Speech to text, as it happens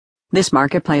This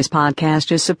Marketplace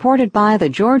podcast is supported by the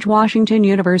George Washington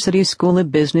University School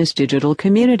of Business Digital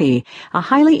Community, a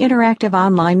highly interactive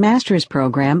online master's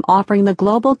program offering the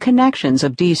global connections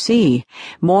of DC.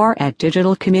 More at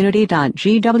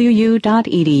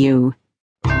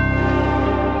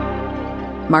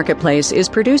digitalcommunity.gwu.edu. Marketplace is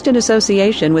produced in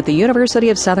association with the University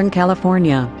of Southern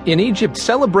California. In Egypt,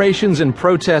 celebrations and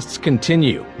protests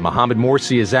continue. Mohamed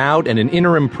Morsi is out and an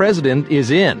interim president is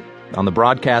in. On the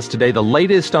broadcast today, the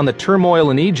latest on the turmoil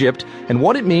in Egypt and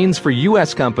what it means for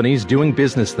U.S. companies doing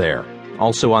business there.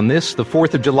 Also on this, the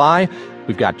 4th of July,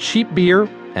 we've got cheap beer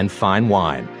and fine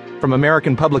wine. From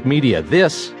American Public Media,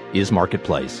 this is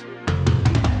Marketplace.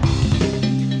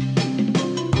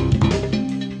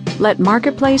 Let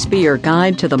Marketplace be your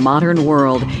guide to the modern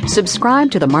world.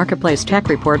 Subscribe to the Marketplace Tech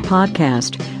Report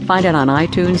podcast. Find it on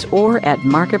iTunes or at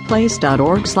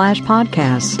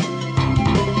marketplace.org/podcasts.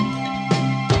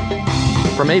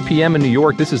 From APM in New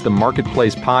York, this is the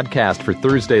Marketplace podcast for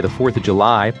Thursday, the 4th of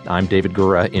July. I'm David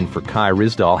Gura in for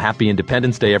Ryssdal. Happy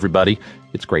Independence Day, everybody.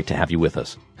 It's great to have you with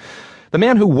us. The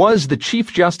man who was the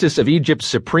Chief Justice of Egypt's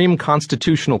Supreme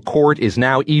Constitutional Court is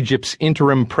now Egypt's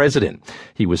interim president.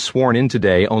 He was sworn in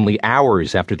today only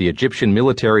hours after the Egyptian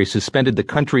military suspended the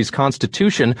country's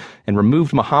constitution and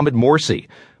removed Mohamed Morsi.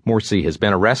 Morsi has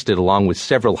been arrested along with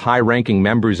several high-ranking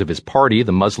members of his party,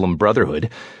 the Muslim Brotherhood.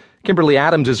 Kimberly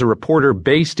Adams is a reporter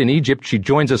based in Egypt. She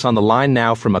joins us on the line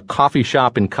now from a coffee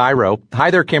shop in Cairo.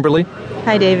 Hi there, Kimberly.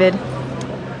 Hi, David.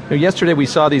 Yesterday we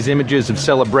saw these images of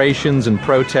celebrations and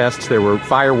protests. There were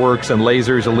fireworks and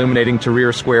lasers illuminating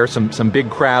Tahrir Square, some big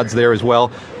crowds there as well.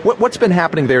 What's been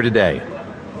happening there today?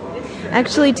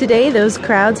 Actually, today those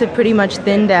crowds have pretty much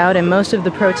thinned out, and most of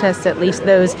the protests, at least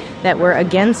those that were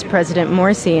against President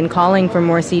Morsi and calling for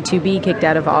Morsi to be kicked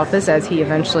out of office, as he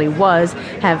eventually was,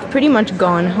 have pretty much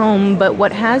gone home. But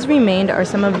what has remained are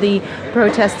some of the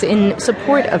protests in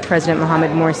support of President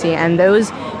Mohamed Morsi, and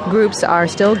those groups are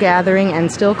still gathering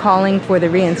and still calling for the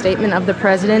reinstatement of the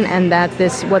president, and that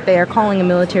this, what they are calling a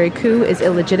military coup, is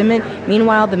illegitimate.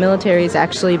 Meanwhile, the military has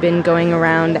actually been going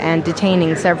around and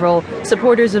detaining several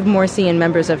supporters of Morsi and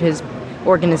members of his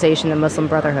organization, the Muslim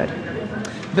Brotherhood.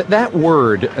 That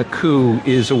word, a coup,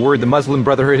 is a word the Muslim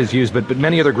Brotherhood has used, but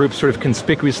many other groups sort of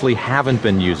conspicuously haven't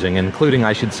been using, including,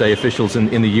 I should say, officials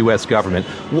in the U.S. government.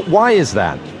 Why is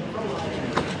that?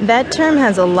 That term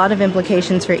has a lot of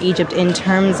implications for Egypt in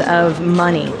terms of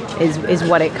money, is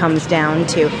what it comes down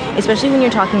to, especially when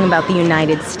you're talking about the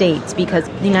United States, because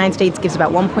the United States gives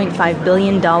about $1.5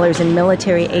 billion in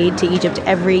military aid to Egypt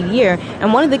every year,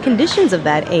 and one of the conditions of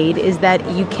that aid is that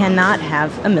you cannot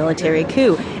have a military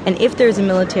coup. And if there's a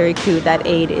military coup, that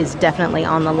aid is definitely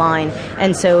on the line.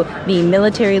 And so the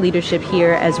military leadership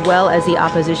here, as well as the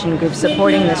opposition groups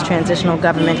supporting this transitional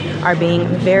government, are being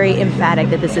very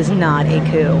emphatic that this is not a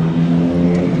coup.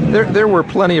 There were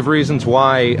plenty of reasons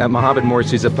why Mohamed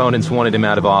Morsi's opponents wanted him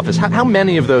out of office. How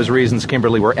many of those reasons,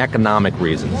 Kimberly, were economic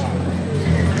reasons?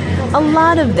 A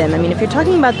lot of them. I mean, if you're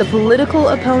talking about the political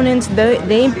opponents,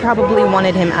 they probably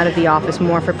wanted him out of the office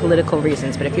more for political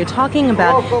reasons. But if you're talking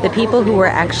about the people who were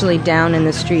actually down in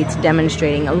the streets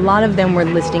demonstrating, a lot of them were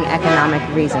listing economic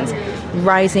reasons.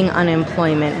 Rising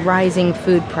unemployment, rising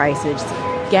food prices,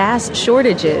 gas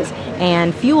shortages,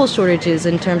 and fuel shortages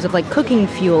in terms of like cooking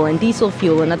fuel and diesel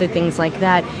fuel and other things like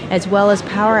that, as well as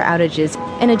power outages,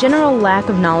 and a general lack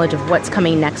of knowledge of what's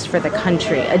coming next for the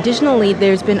country. Additionally,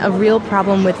 there's been a real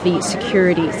problem with the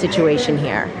security situation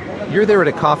here. You're there at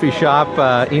a coffee shop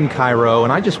in Cairo,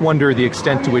 and I just wonder the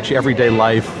extent to which everyday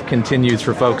life continues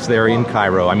for folks there in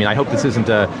Cairo. I mean, I hope this isn't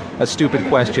a stupid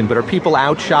question, but are people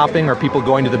out shopping? Are people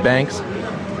going to the banks?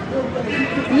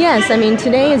 Yes, I mean,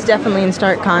 today is definitely in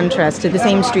stark contrast to the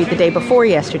same street the day before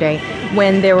yesterday,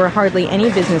 when there were hardly any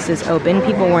businesses open.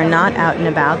 People were not out and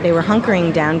about. They were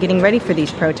hunkering down, getting ready for these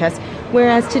protests.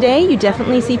 Whereas today, you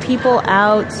definitely see people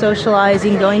out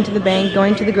socializing, going to the bank,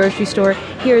 going to the grocery store.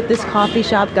 Here at this coffee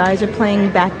shop, guys are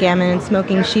playing backgammon and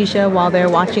smoking shisha while they're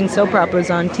watching soap operas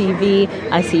on TV.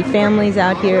 I see families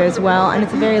out here as well, and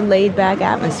it's a very laid-back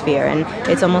atmosphere, and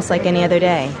it's almost like any other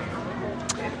day.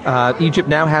 Egypt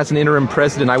now has an interim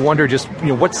president. I wonder just,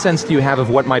 what sense do you have of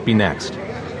what might be next?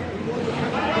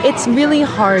 It's really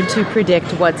hard to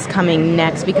predict what's coming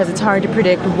next because it's hard to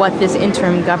predict what this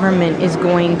interim government is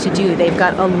going to do. They've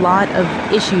got a lot of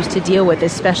issues to deal with,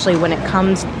 especially when it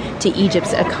comes to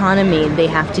Egypt's economy. They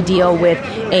have to deal with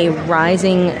a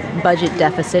rising budget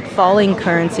deficit, falling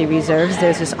currency reserves.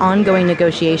 There's this ongoing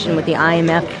negotiation with the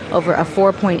IMF over a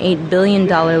 $4.8 billion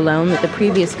loan that the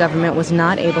previous government was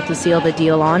not able to seal the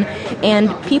deal on.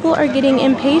 And people are getting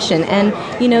impatient. And,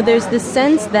 there's this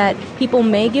sense that people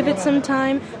may give it some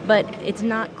time, but it's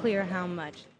not clear how much.